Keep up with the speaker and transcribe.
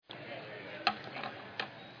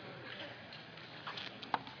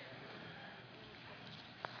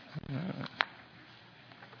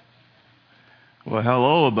Well,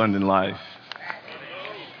 hello, Abundant Life.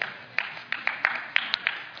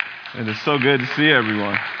 It is so good to see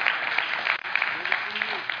everyone.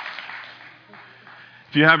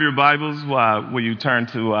 If you have your Bibles, will you turn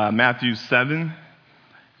to Matthew 7?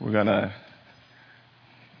 We're going to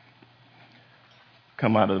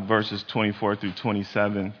come out of verses 24 through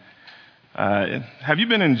 27. Have you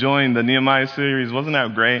been enjoying the Nehemiah series? Wasn't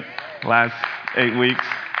that great? Last 8 weeks.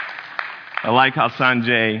 I like how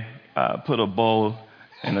Sanjay put a bow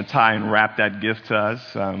and a tie and wrapped that gift to us.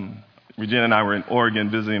 Regina and I were in Oregon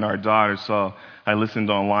visiting our daughter, so I listened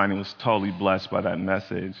online and was totally blessed by that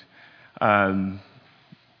message. Now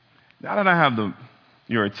that I have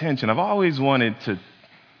your attention, I've always wanted to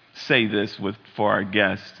say this for our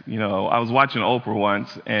guests. You know, I was watching Oprah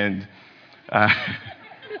once, and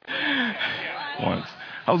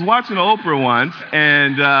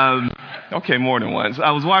okay, more than once.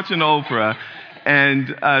 I was watching Oprah, and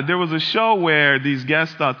there was a show where these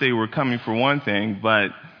guests thought they were coming for one thing, but,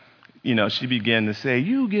 you know, she began to say,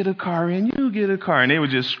 you get a car and you get a car. And they were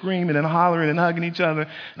just screaming and hollering and hugging each other.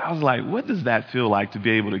 And I was like, what does that feel like to be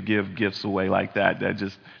able to give gifts away like that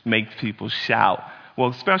just makes people shout?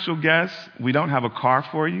 Well, special guests, we don't have a car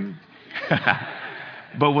for you.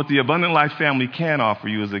 But what the Abundant Life family can offer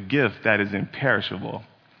you is a gift that is imperishable.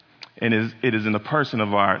 And it is in the person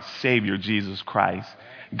of our Savior, Jesus Christ.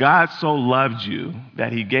 God so loved you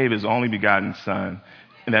that he gave his only begotten Son,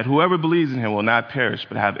 and that whoever believes in him will not perish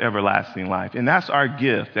but have everlasting life. And that's our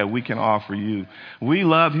gift that we can offer you. We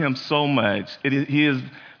love him so much. He is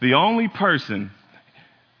the only person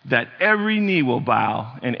that every knee will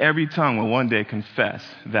bow and every tongue will one day confess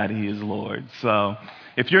that he is Lord. So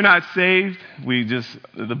if you're not saved,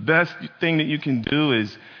 the best thing that you can do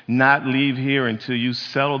is not leave here until you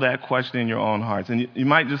settle that question in your own hearts. And you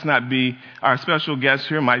might just not be, our special guest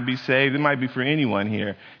here might be saved. It might be for anyone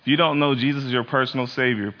here. If you don't know Jesus as your personal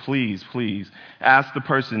Savior, please ask the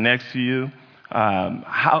person next to you,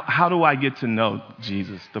 how do I get to know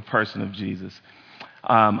Jesus, the person of Jesus?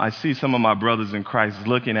 I see some of my brothers in Christ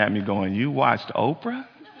looking at me going, you watched Oprah?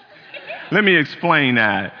 Let me explain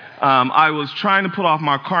that. I was trying to put off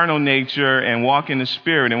my carnal nature and walk in the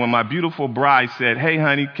Spirit. And when my beautiful bride said, hey,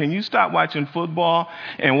 honey, can you stop watching football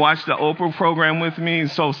and watch the Oprah program with me?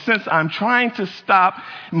 So since I'm trying to stop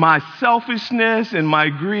my selfishness and my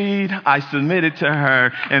greed, I submitted to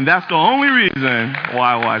her. And that's the only reason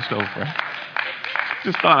why I watched Oprah.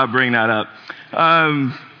 Just thought I'd bring that up.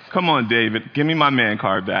 Come on, David. Give me my man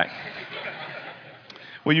card back.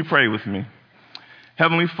 Will you pray with me?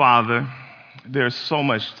 Heavenly Father, there's so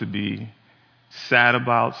much to be sad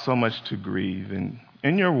about, so much to grieve. And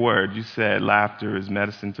in your word, you said laughter is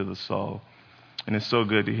medicine to the soul. And it's so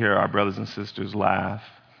good to hear our brothers and sisters laugh.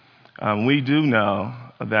 We do know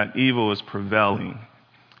that evil is prevailing.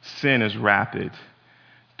 Sin is rapid.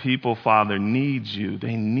 People, Father, need you.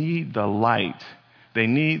 They need the light. They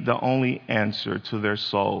need the only answer to their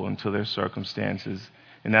soul and to their circumstances.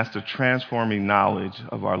 And that's the transforming knowledge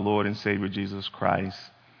of our Lord and Savior, Jesus Christ.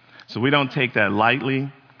 So we don't take that lightly,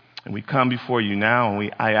 and we come before you now,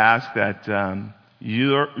 and I ask that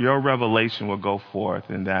your revelation will go forth,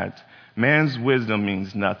 and that man's wisdom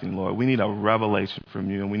means nothing, Lord. We need a revelation from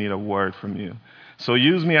you, and we need a word from you. So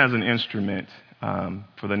use me as an instrument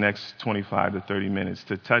for the next 25 to 30 minutes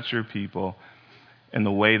to touch your people in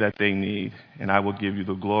the way that they need, and I will give you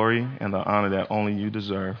the glory and the honor that only you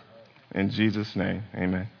deserve. In Jesus' name,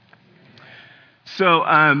 amen. So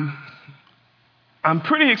I'm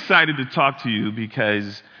pretty excited to talk to you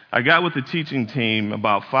because I got with the teaching team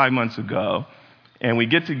about 5 months ago, and we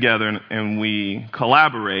get together and we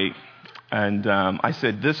collaborate, and I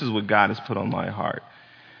said, this is what God has put on my heart.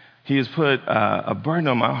 He has put a burden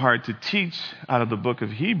on my heart to teach out of the book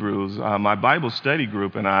of Hebrews. My Bible study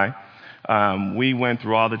group and I, we went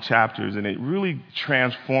through all the chapters, and it really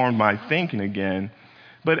transformed my thinking again.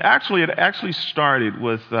 But actually, it started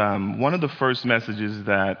with one of the first messages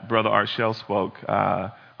that Brother Arshell spoke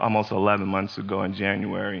almost 11 months ago in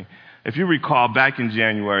January. If you recall, back in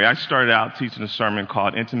January, I started out teaching a sermon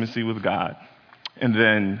called Intimacy with God. And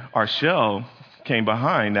then Arshell came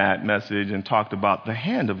behind that message and talked about the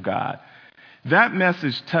hand of God. That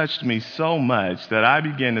message touched me so much that I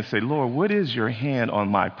began to say, Lord, what is your hand on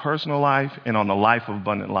my personal life and on the life of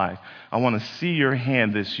Abundant Life? I want to see your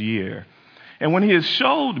hand this year. And what he has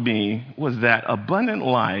showed me was that Abundant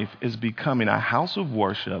Life is becoming a house of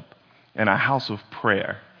worship and a house of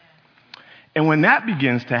prayer. And when that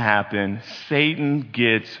begins to happen, Satan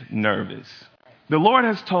gets nervous. The Lord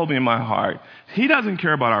has told me in my heart, he doesn't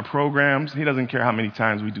care about our programs. He doesn't care how many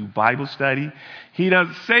times we do Bible study.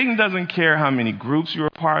 Satan doesn't care how many groups you're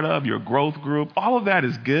a part of, your growth group. All of that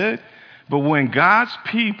is good. But when God's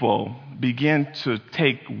people begin to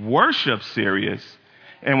take worship serious,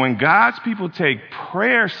 and when God's people take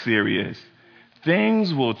prayer serious,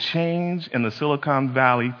 things will change in the Silicon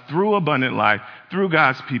Valley through Abundant Life, through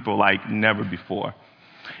God's people like never before.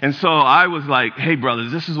 And so I was like, hey,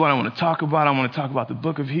 brothers, this is what I want to talk about. I want to talk about the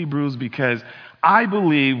book of Hebrews, because I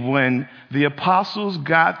believe when the apostles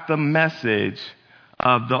got the message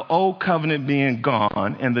of the old covenant being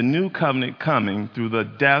gone and the new covenant coming through the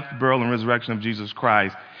death, burial, and resurrection of Jesus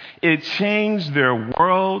Christ, it changed their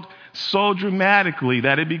world so dramatically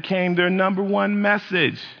that it became their number one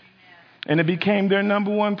message. And it became their number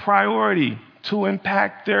one priority to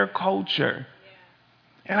impact their culture.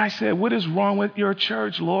 And I said, what is wrong with your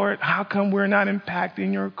church, Lord? How come we're not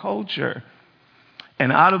impacting your culture?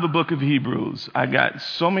 And out of the book of Hebrews, I got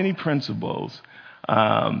so many principles.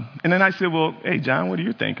 And then I said, well, hey, John, what are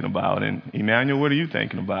you thinking about? And Emmanuel, what are you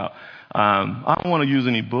thinking about? I don't want to use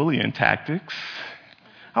any bullying tactics.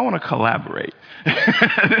 I want to collaborate.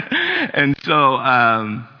 And so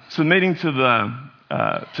submitting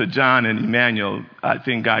to John and Emmanuel, I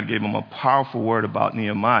think God gave them a powerful word about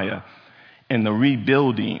Nehemiah and the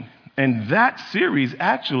rebuilding. And that series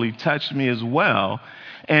actually touched me as well.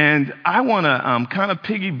 And I want to kind of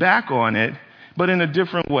piggyback on it, but in a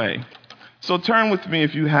different way. So turn with me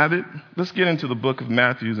if you have it. Let's get into the book of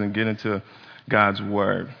Matthew and get into God's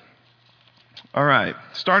word. All right,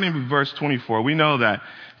 starting with verse 24. We know that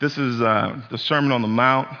this is the Sermon on the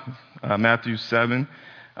Mount, Matthew 7.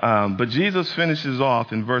 But Jesus finishes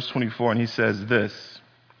off in verse 24, and he says this.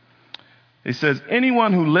 He says,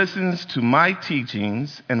 anyone who listens to my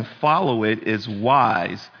teachings and follow it is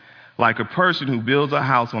wise, like a person who builds a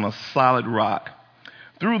house on a solid rock.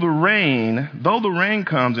 Though the rain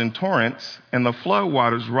comes in torrents and the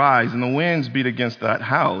floodwaters rise and the winds beat against that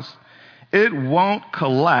house, it won't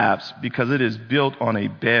collapse because it is built on a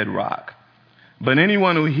bedrock. But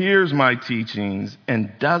anyone who hears my teachings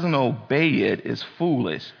and doesn't obey it is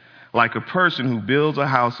foolish, like a person who builds a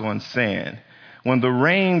house on sand. When the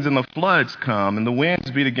rains and the floods come and the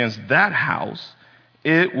winds beat against that house,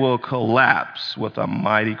 it will collapse with a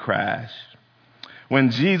mighty crash. When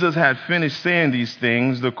Jesus had finished saying these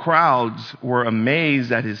things, the crowds were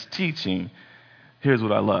amazed at his teaching. Here's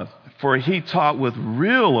what I love. For he taught with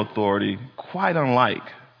real authority, quite unlike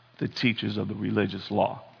the teachers of the religious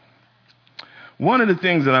law. One of the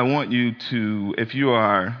things that I want you to, if you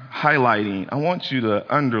are highlighting, I want you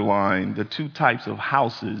to underline the two types of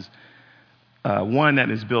houses, one that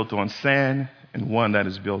is built on sand and one that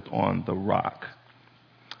is built on the rock.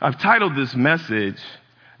 I've titled this message,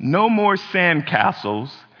 No More Sand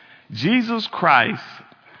Castles, Jesus Christ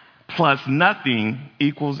plus nothing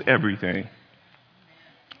equals everything.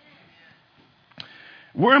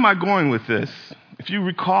 Where am I going with this? If you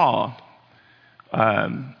recall,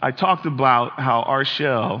 I talked about how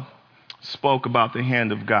Arshel spoke about the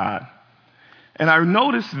hand of God. And I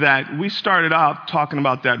noticed that we started out talking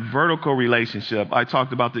about that vertical relationship. I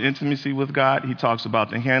talked about the intimacy with God. He talks about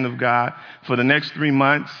the hand of God. For the next 3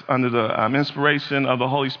 months, under the inspiration of the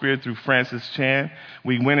Holy Spirit through Francis Chan,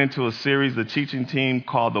 we went into a series, the teaching team,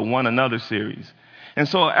 called the One Another series. And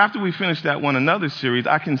so after we finished that One Another series,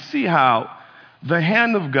 I can see how the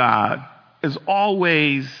hand of God is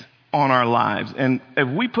always on our lives. And if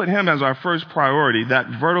we put him as our first priority, that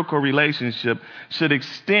vertical relationship should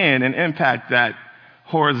extend and impact that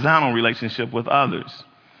horizontal relationship with others.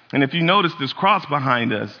 And if you notice this cross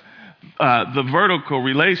behind us, the vertical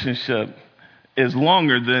relationship is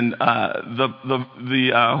longer than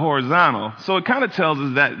the horizontal. So it kind of tells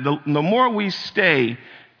us that the more we stay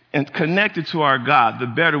and connected to our God, the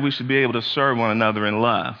better we should be able to serve one another in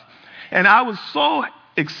love. And I was so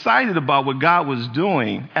excited about what God was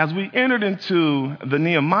doing. As we entered into the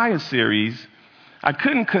Nehemiah series, I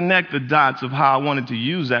couldn't connect the dots of how I wanted to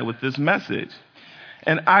use that with this message.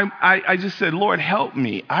 And I just said, Lord, help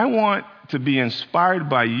me. I want to be inspired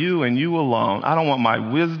by you and you alone. I don't want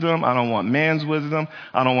my wisdom. I don't want man's wisdom.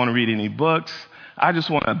 I don't want to read any books. I just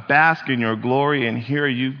want to bask in your glory and hear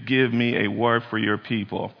you give me a word for your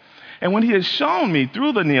people. And when he had shown me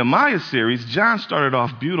through the Nehemiah series, John started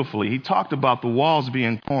off beautifully. He talked about the walls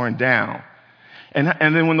being torn down. And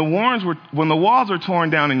then when the walls are torn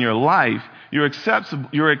down in your life, you're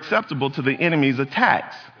acceptable to the enemy's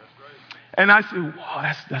attacks. And I said,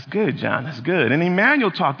 wow, that's good, John, that's good. And Emmanuel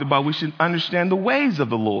talked about we should understand the ways of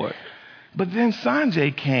the Lord. But then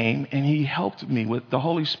Sanjay came and he helped me with the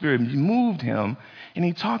Holy Spirit. He moved him and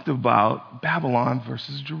he talked about Babylon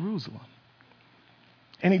versus Jerusalem.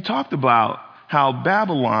 And he talked about how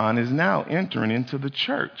Babylon is now entering into the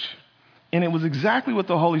church. And it was exactly what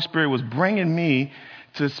the Holy Spirit was bringing me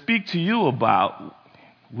to speak to you about.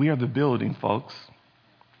 We are the building, folks.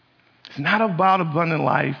 It's not about abundant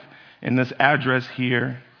life in this address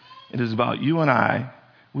here. It is about you and I.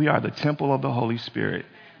 We are the temple of the Holy Spirit.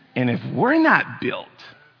 And if we're not built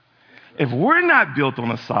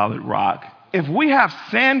on a solid rock, if we have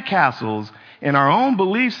sandcastles in our own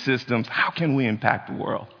belief systems, how can we impact the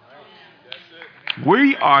world?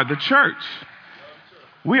 We are the church.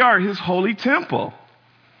 We are his holy temple.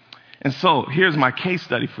 And so here's my case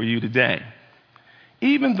study for you today.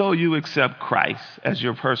 Even though you accept Christ as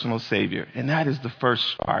your personal Savior, and that is the first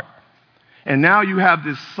start, and now you have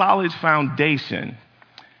this solid foundation,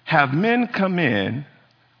 have men come in,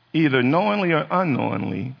 either knowingly or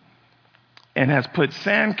unknowingly, and has put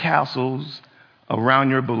sandcastles around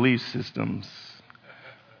your belief systems.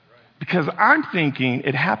 Because I'm thinking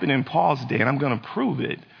it happened in Paul's day, and I'm going to prove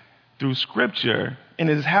it through Scripture, and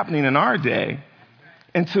it is happening in our day.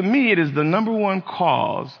 And to me, it is the number one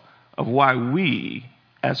cause of why we,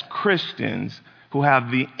 as Christians, who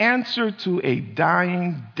have the answer to a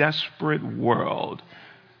dying, desperate world,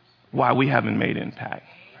 why we haven't made impact.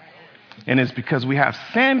 And it's because we have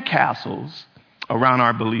sandcastles around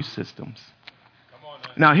our belief systems.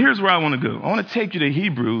 Now, here's where I want to go. I want to take you to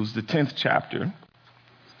Hebrews, the 10th chapter.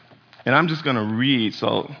 And I'm just going to read.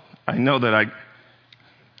 So I know that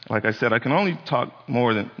like I said, I can only talk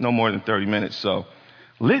no more than 30 minutes. So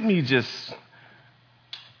let me just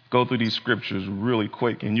go through these scriptures really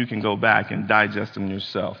quick, and you can go back and digest them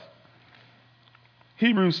yourself.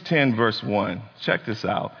 Hebrews 10, verse 1. Check this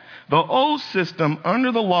out. The old system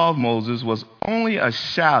under the law of Moses was only a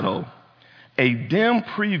shadow, a dim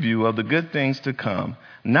preview of the good things to come,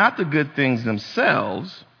 not the good things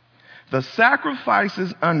themselves. The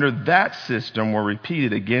sacrifices under that system were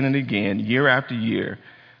repeated again and again, year after year.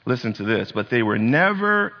 Listen to this. But they were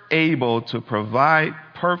never able to provide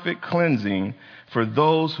perfect cleansing for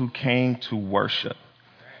those who came to worship.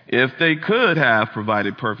 If they could have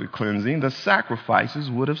provided perfect cleansing, the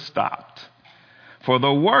sacrifices would have stopped. For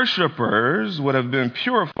the worshipers would have been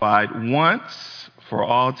purified once for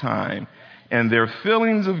all time, and their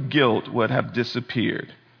feelings of guilt would have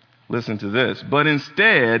disappeared. Listen to this. But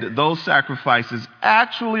instead, those sacrifices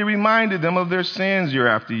actually reminded them of their sins year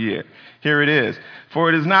after year. Here it is. For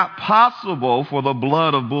it is not possible for the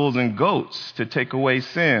blood of bulls and goats to take away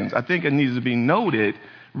sins. I think it needs to be noted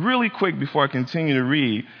really quick before I continue to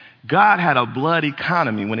read. God had a blood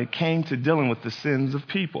economy when it came to dealing with the sins of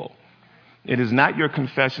people. It is not your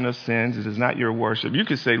confession of sins. It is not your worship. You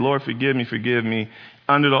could say, Lord, forgive me, forgive me.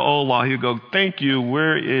 Under the old law, he'll go, thank you.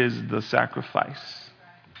 Where is the sacrifice?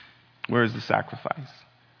 Where is the sacrifice?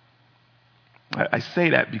 I say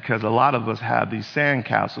that because a lot of us have these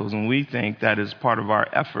sandcastles, and we think that is part of our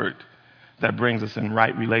effort that brings us in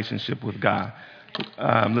right relationship with God.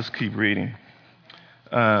 Let's keep reading.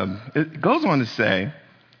 It goes on to say,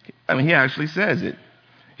 he actually says it.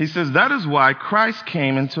 He says, that is why Christ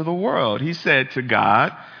came into the world. He said to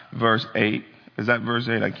God, verse 8. Is that verse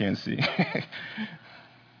 8? I can't see.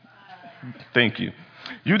 Thank you.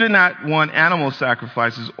 You did not want animal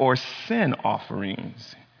sacrifices or sin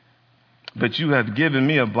offerings, but you have given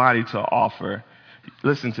me a body to offer.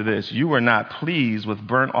 Listen to this. You were not pleased with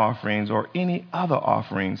burnt offerings or any other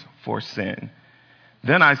offerings for sin.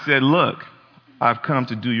 Then I said, look, I've come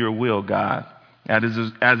to do your will, God, as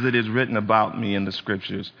it is written about me in the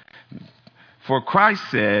scriptures. For Christ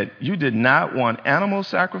said, you did not want animal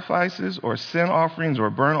sacrifices or sin offerings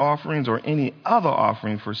or burnt offerings or any other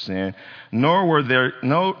offering for sin, nor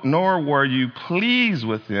were you pleased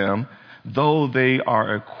with them, though they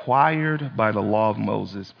are acquired by the law of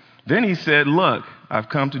Moses. Then he said, look, I've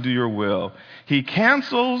come to do your will. He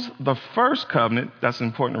cancels the first covenant, that's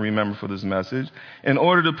important to remember for this message, in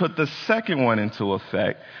order to put the second one into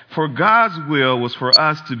effect. For God's will was for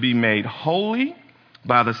us to be made holy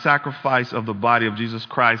by the sacrifice of the body of Jesus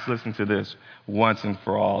Christ. Listen to this, once and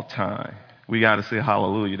for all time. We got to say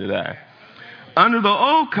hallelujah to that. Under the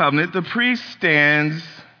old covenant, the priest stands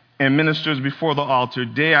and ministers before the altar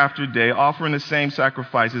day after day, offering the same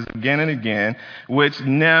sacrifices again and again, which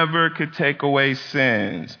never could take away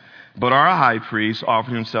sins. But our high priest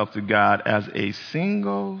offered himself to God as a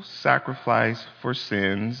single sacrifice for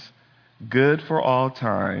sins, good for all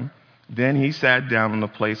time. Then he sat down in the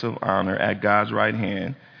place of honor at God's right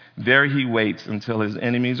hand. There he waits until his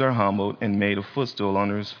enemies are humbled and made a footstool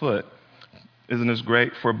under his foot. Isn't this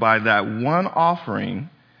great? For by that one offering,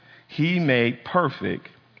 he made perfect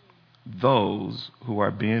those who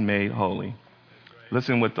are being made holy.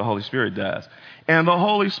 Listen what the Holy Spirit does. And the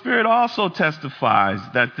Holy Spirit also testifies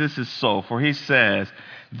that this is so. For he says,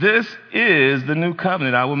 this is the new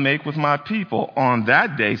covenant I will make with my people. On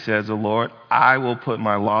that day, says the Lord, I will put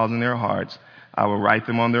my laws in their hearts. I will write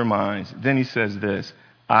them on their minds. Then he says this,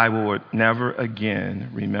 I will never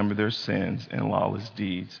again remember their sins and lawless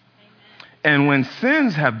deeds. And when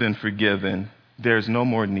sins have been forgiven, there's no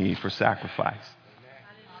more need for sacrifice.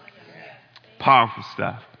 Powerful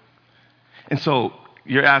stuff. And so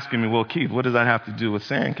you're asking me, well, Keith, what does that have to do with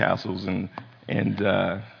sandcastles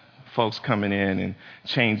and folks coming in and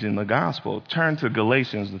changing the gospel? Turn to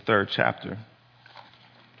Galatians, the 3rd chapter.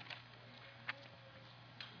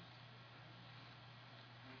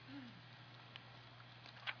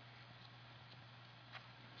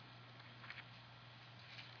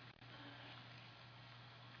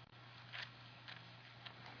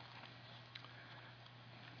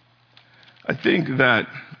 I think that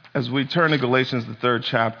as we turn to Galatians, the 3rd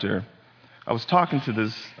chapter, I was talking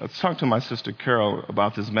to my sister Carol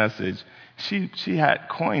about this message. She had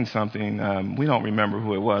coined something. We don't remember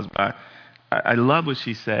who it was, but I love what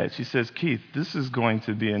she said. She says, Keith, this is going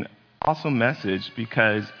to be an awesome message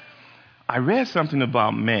because I read something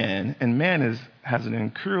about man, and man has an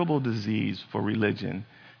incurable disease for religion.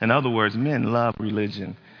 In other words, men love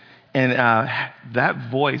religion. And that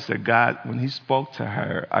voice that God, when he spoke to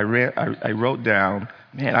her, I wrote down,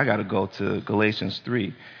 man, I got to go to Galatians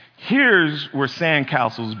 3. Here's where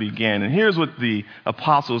sandcastles began, and here's what the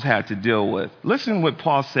apostles had to deal with. Listen what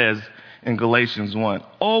Paul says in Galatians 1.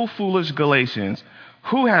 O foolish Galatians,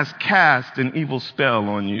 who has cast an evil spell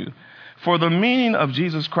on you? For the meaning of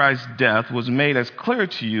Jesus Christ's death was made as clear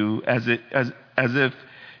to you as if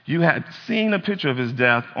you had seen a picture of his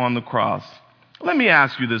death on the cross. Let me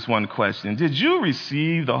ask you this one question. Did you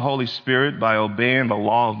receive the Holy Spirit by obeying the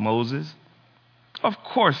law of Moses? Of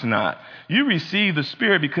course not. You received the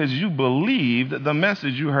Spirit because you believed the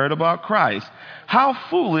message you heard about Christ. How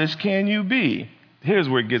foolish can you be? Here's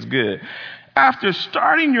where it gets good. After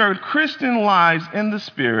starting your Christian lives in the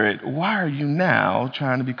Spirit, why are you now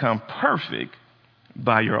trying to become perfect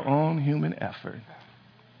by your own human effort?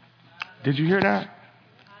 Did you hear that?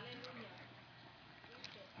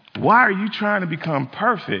 Why are you trying to become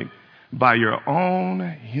perfect by your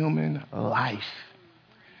own human life?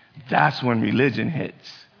 That's when religion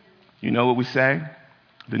hits. You know what we say?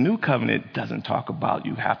 The new covenant doesn't talk about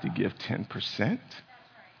you have to give 10%.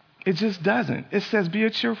 It just doesn't. It says be a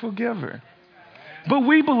cheerful giver. But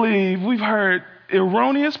we believe, we've heard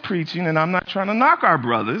erroneous preaching, and I'm not trying to knock our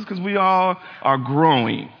brothers because we all are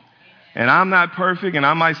growing. And I'm not perfect, and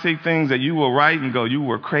I might say things that you will write and go, you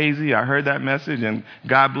were crazy. I heard that message, and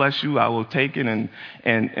God bless you. I will take it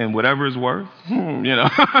and whatever it's worth, either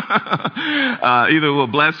it will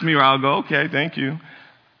bless me or I'll go, okay, thank you.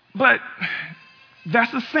 But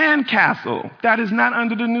that's a sandcastle. That is not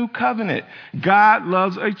under the new covenant. God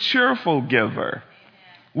loves a cheerful giver.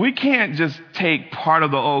 We can't just take part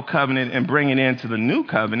of the old covenant and bring it into the new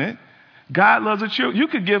covenant. God loves a cheerful. You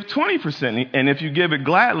could give 20%, and if you give it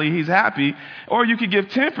gladly, he's happy. Or you could give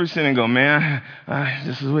 10% and go, man,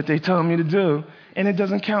 this is what they told me to do. And it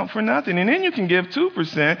doesn't count for nothing. And then you can give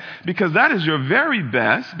 2% because that is your very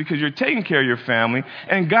best, because you're taking care of your family.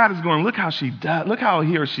 And God is going, look how she does. Look how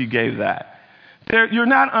he or she gave that. You're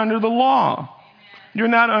not under the law. You're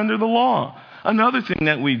not under the law. Another thing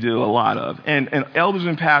that we do a lot of, and elders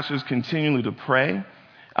and pastors continually to pray,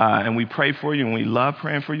 and we pray for you and we love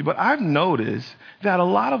praying for you. But I've noticed that a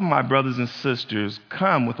lot of my brothers and sisters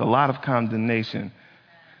come with a lot of condemnation.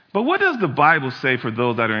 But what does the Bible say for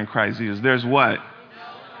those that are in Christ Jesus? There's what?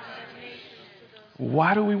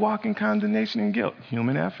 Why do we walk in condemnation and guilt?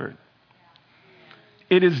 Human effort.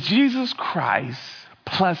 It is Jesus Christ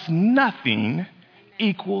plus nothing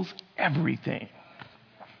equals everything.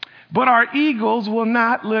 But our egos will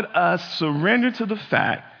not let us surrender to the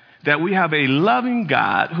fact that we have a loving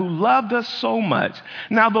God who loved us so much.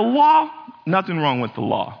 Now, the law, nothing wrong with the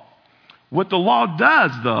law. What the law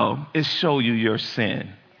does, though, is show you your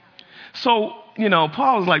sin. So,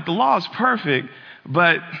 Paul was like, the law is perfect,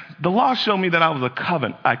 but the law showed me that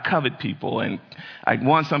I covet people, and I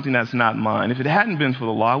want something that's not mine. If it hadn't been for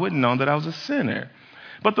the law, I wouldn't know that I was a sinner.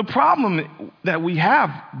 But the problem that we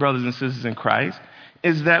have, brothers and sisters in Christ,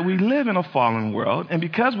 is that we live in a fallen world, and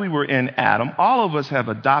because we were in Adam, all of us have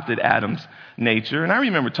adopted Adam's nature. And I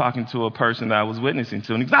remember talking to a person that I was witnessing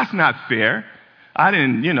to, and he goes, that's not fair. I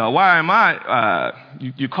didn't, why am I,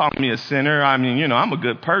 you calling me a sinner? I mean, I'm a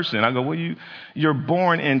good person. I go, well, you're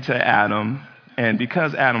born into Adam, and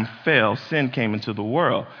because Adam fell, sin came into the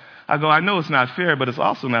world. I go, I know it's not fair, but it's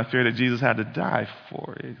also not fair that Jesus had to die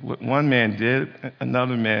for it. What one man did,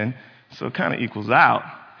 another man, so it kind of equals out.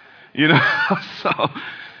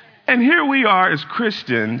 And here we are as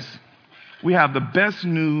Christians. We have the best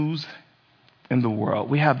news in the world.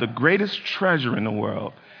 We have the greatest treasure in the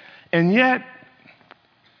world. And yet,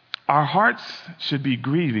 our hearts should be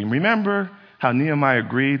grieving. Remember how Nehemiah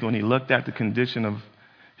grieved when he looked at the condition of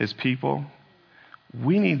his people?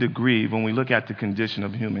 We need to grieve when we look at the condition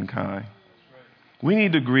of humankind. We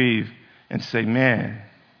need to grieve and say, man,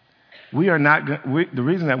 the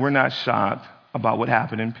reason that we're not shocked about what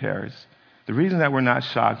happened in Paris, the reason that we're not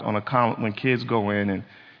shocked when kids go in and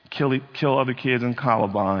kill other kids in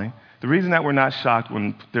Columbine, the reason that we're not shocked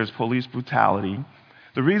when there's police brutality,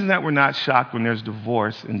 the reason that we're not shocked when there's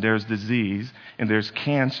divorce and there's disease and there's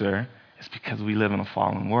cancer is because we live in a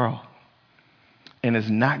fallen world. And it's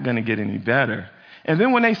not going to get any better. And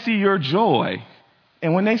then when they see your joy,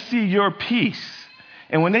 and when they see your peace,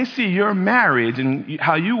 and when they see your marriage and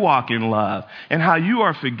how you walk in love and how you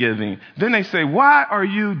are forgiving, then they say, why are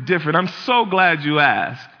you different? I'm so glad you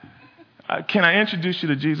asked. Can I introduce you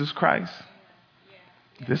to Jesus Christ?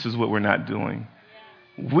 This is what we're not doing.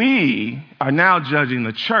 We are now judging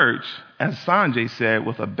the church, as Sanjay said,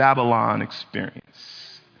 with a Babylon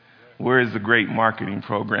experience. Where is the great marketing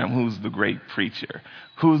program? Who's the great preacher?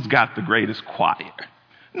 Who's got the greatest choir?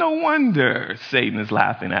 No wonder Satan is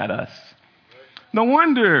laughing at us. No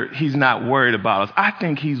wonder he's not worried about us. I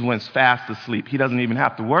think he went fast asleep. He doesn't even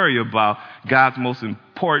have to worry about God's most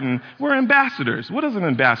important. We're ambassadors. What does an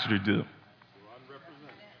ambassador do?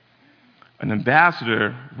 An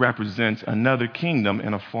ambassador represents another kingdom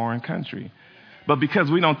in a foreign country. But because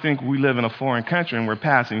we don't think we live in a foreign country and we're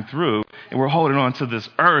passing through and we're holding on to this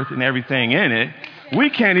earth and everything in it, we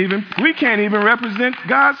can't even represent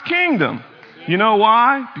God's kingdom. You know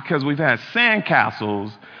why? Because we've had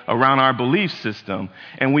sandcastles around our belief system,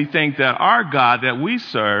 and we think that our God that we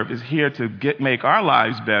serve is here to make our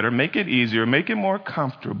lives better, make it easier, make it more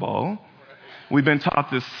comfortable. We've been taught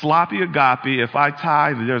this sloppy agape. If I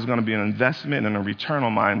tithe, there's going to be an investment and a return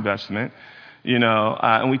on my investment.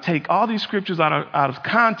 And we take all these scriptures out of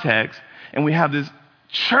context, and we have this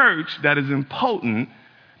church that is impotent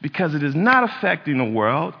because it is not affecting the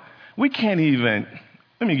world. Let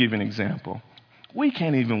me give you an example. We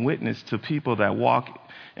can't even witness to people that walk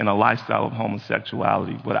in a lifestyle of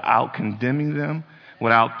homosexuality without condemning them,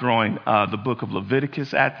 without throwing the book of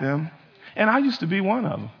Leviticus at them. And I used to be one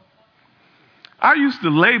of them. I used to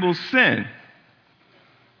label sin.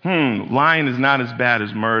 Lying is not as bad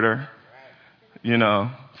as murder.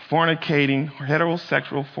 Fornicating,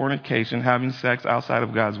 heterosexual fornication, having sex outside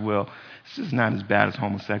of God's will, this is not as bad as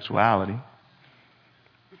homosexuality.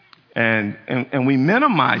 And we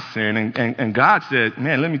minimize sin, and God said,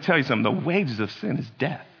 man, let me tell you something, the wages of sin is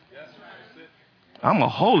death. I'm a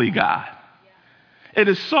holy God. It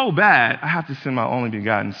is so bad, I have to send my only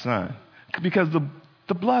begotten son. Because the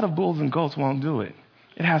blood of bulls and goats won't do it.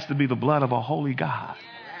 It has to be the blood of a holy God,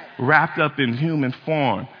 wrapped up in human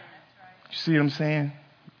form. You see what I'm saying?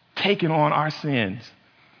 Taking on our sins.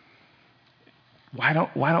 Why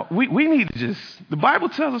don't we need to just, the Bible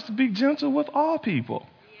tells us to be gentle with all people.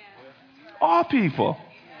 All people.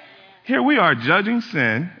 Here we are judging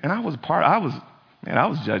sin, and I was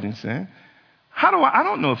judging sin. I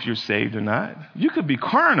don't know if you're saved or not. You could be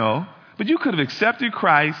carnal, but you could have accepted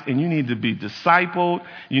Christ, and you need to be discipled.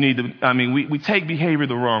 We take behavior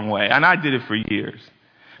the wrong way, and I did it for years.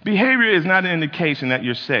 Behavior is not an indication that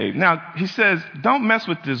you're saved. Now, he says, don't mess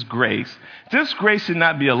with this grace. This grace should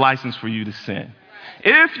not be a license for you to sin.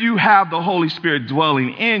 If you have the Holy Spirit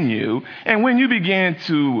dwelling in you, and when you begin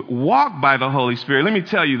to walk by the Holy Spirit, let me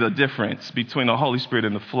tell you the difference between the Holy Spirit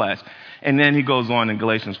and the flesh. And then he goes on in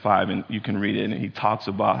Galatians 5, and you can read it, and he talks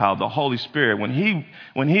about how the Holy Spirit, when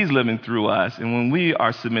he's living through us, and when we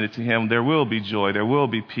are submitted to him, there will be joy, there will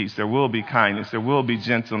be peace, there will be kindness, there will be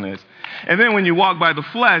gentleness. And then when you walk by the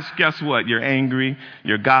flesh, guess what? You're angry,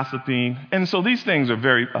 you're gossiping. And so these things are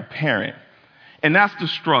very apparent. And that's the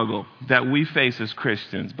struggle that we face as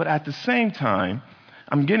Christians. But at the same time,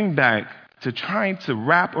 I'm getting back to trying to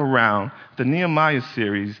wrap around the Nehemiah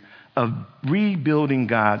series of rebuilding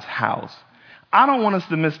God's house. I don't want us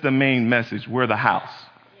to miss the main message. We're the house.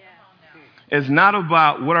 It's not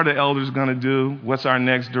about what are the elders going to do? What's our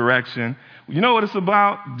next direction? You know what it's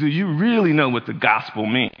about? Do you really know what the gospel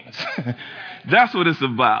means? That's what it's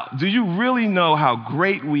about. Do you really know how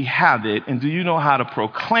great we have it? And do you know how to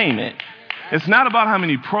proclaim it? It's not about how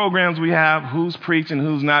many programs we have, who's preaching,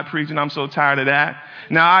 who's not preaching. I'm so tired of that.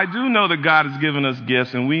 Now, I do know that God has given us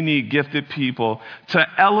gifts, and we need gifted people to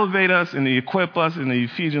elevate us and to equip us in the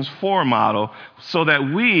Ephesians 4 model so that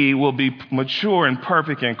we will be mature and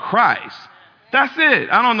perfect in Christ. That's it.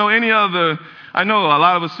 I don't know any other. I know a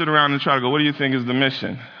lot of us sit around and try to go, what do you think is the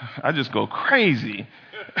mission? I just go crazy.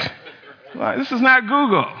 This is not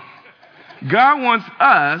Google. God wants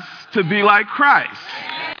us to be like Christ.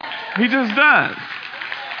 He just does.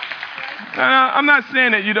 I'm not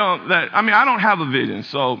saying that you don't, I don't have a vision,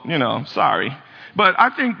 so, sorry. But I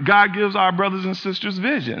think God gives our brothers and sisters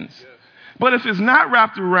visions. But if it's not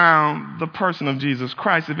wrapped around the person of Jesus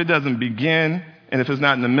Christ, if it doesn't begin, and if it's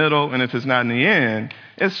not in the middle, and if it's not in the end,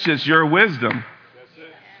 it's just your wisdom.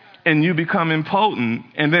 And you become impotent,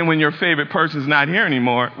 and then when your favorite person's not here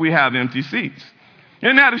anymore, we have empty seats.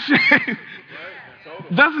 Isn't that a shame?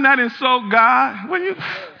 Doesn't that insult God?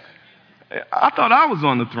 I thought I was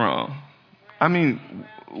on the throne.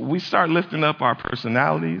 We start lifting up our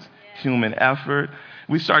personalities, human effort.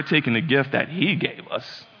 We start taking the gift that he gave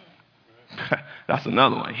us. That's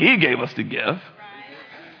another one. He gave us the gift.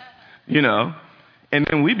 And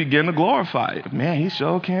then we begin to glorify it. Man, he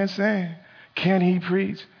sure can sing. Can he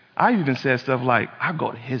preach? I even said stuff like, I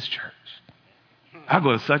go to his church. I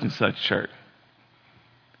go to such and such church.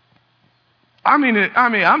 I'm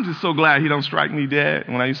just so glad he don't strike me dead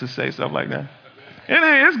when I used to say stuff like that.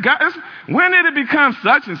 When did it become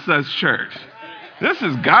such and such church? This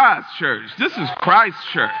is God's church. This is Christ's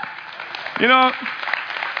church.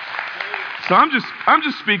 So I'm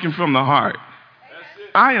just speaking from the heart.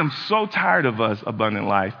 I am so tired of us, Abundant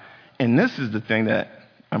Life. And this is the thing that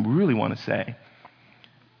I really want to say.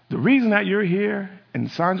 The reason that you're here, and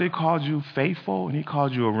Sanjay called you faithful, and he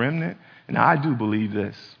called you a remnant, and I do believe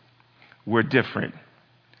this. We're different.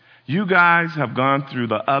 You guys have gone through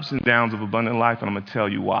the ups and downs of Abundant Life, and I'm going to tell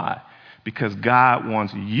you why. Because God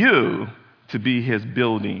wants you to be his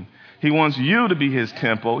building. He wants you to be his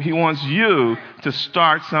temple. He wants you to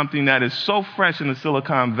start something that is so fresh in the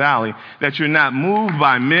Silicon Valley that you're not moved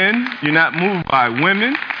by men, you're not moved by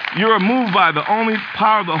women, you're moved by the only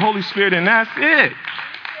power of the Holy Spirit, and that's it.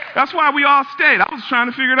 That's why we all stayed. I was trying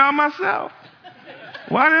to figure it out myself.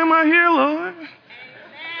 Why am I here, Lord?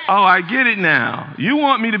 Oh, I get it now. You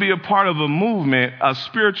want me to be a part of a movement, a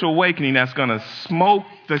spiritual awakening that's going to smoke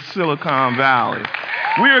the Silicon Valley.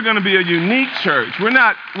 We are going to be a unique church. We're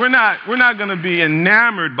not going to be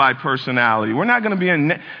enamored by personality. We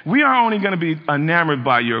are only going to be enamored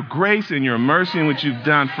by your grace and your mercy and what you've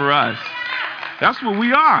done for us. That's what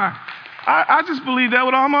we are. I just believe that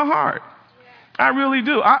with all my heart. I really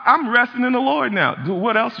do. I'm resting in the Lord now.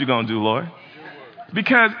 What else you going to do, Lord?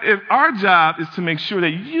 Because if our job is to make sure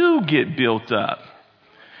that you get built up.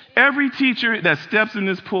 Every teacher that steps in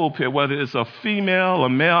this pulpit, whether it's a female or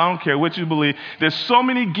male, I don't care what you believe, there's so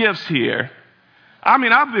many gifts here.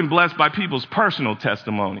 I've been blessed by people's personal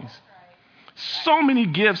testimonies. So many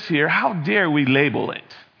gifts here. How dare we label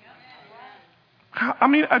it?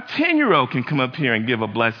 A 10-year-old can come up here and give a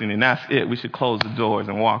blessing, and that's it. We should close the doors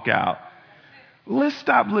and walk out. Let's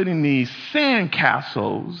stop letting these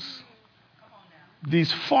sandcastles,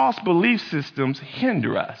 these false belief systems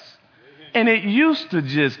hinder us. And it used to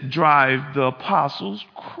just drive the apostles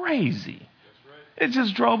crazy. It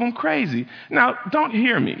just drove them crazy. Now, don't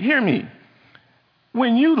hear me. Hear me.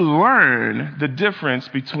 When you learn the difference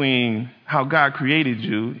between how God created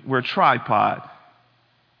you, we're a tripod,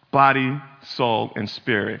 body, soul, and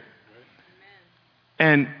spirit.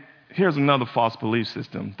 And here's another false belief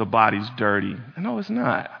system. The body's dirty. No, it's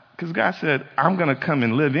not. Because God said, I'm going to come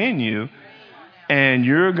and live in you, and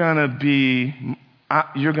you're going to be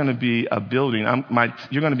a building.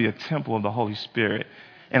 You're going to be a temple of the Holy Spirit.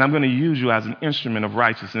 And I'm going to use you as an instrument of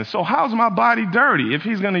righteousness. So how's my body dirty if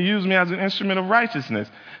he's going to use me as an instrument of righteousness?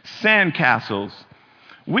 Sandcastles.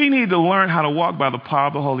 We need to learn how to walk by the power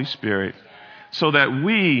of the Holy Spirit so that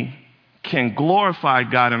we can glorify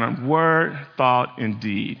God in our word, thought, and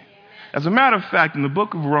deed. As a matter of fact, in the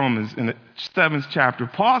book of Romans, in the 7th chapter,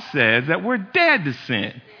 Paul says that we're dead to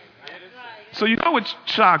sin. So you know what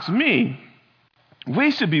shocks me?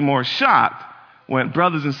 We should be more shocked when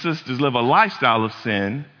brothers and sisters live a lifestyle of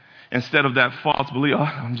sin instead of that false belief, oh,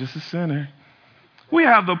 I'm just a sinner. We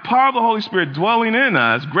have the power of the Holy Spirit dwelling in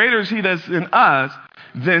us. Greater is he that's in us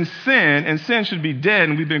than sin, and sin should be dead,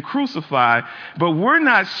 and we've been crucified. But we're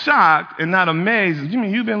not shocked and not amazed. You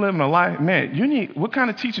mean you've been living a life? Man, what kind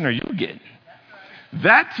of teaching are you getting?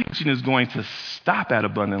 That teaching is going to stop at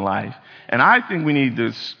Abundant Life. And I think we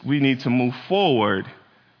need to move forward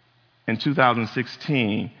in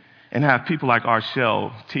 2016 and have people like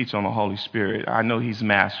Arshel teach on the Holy Spirit. I know he's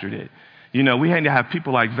mastered it. We had to have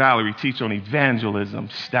people like Valerie teach on evangelism.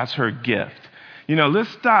 That's her gift. Let's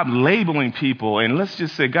stop labeling people and let's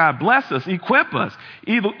just say, God bless us, equip us,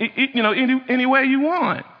 any way you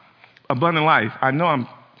want. Abundant Life. I know I'm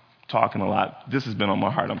talking a lot. This has been on my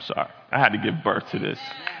heart. I'm sorry. I had to give birth to this.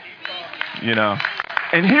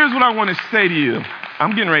 And here's what I want to say to you.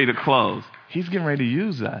 I'm getting ready to close. He's getting ready to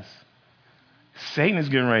use us. Satan is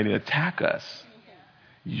getting ready to attack us.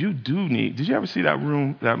 Did you ever see that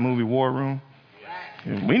movie, War Room?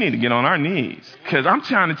 We need to get on our knees, because I'm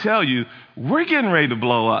trying to tell you, we're getting ready to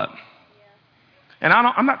blow up. And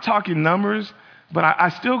I'm not talking numbers, but I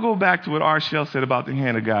still go back to what R. Shell said about the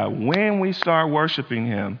hand of God. When we start worshiping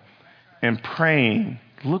him and praying,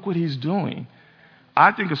 look what he's doing.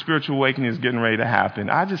 I think a spiritual awakening is getting ready to happen.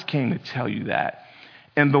 I just came to tell you that.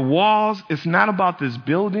 And the walls, it's not about this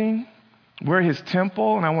building. We're his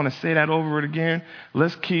temple, and I want to say that over it again.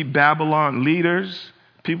 Let's keep Babylon leaders,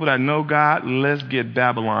 people that know God. Let's get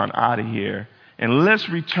Babylon out of here. And let's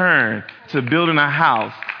return to building a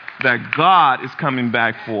house that God is coming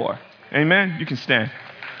back for. Amen? You can stand.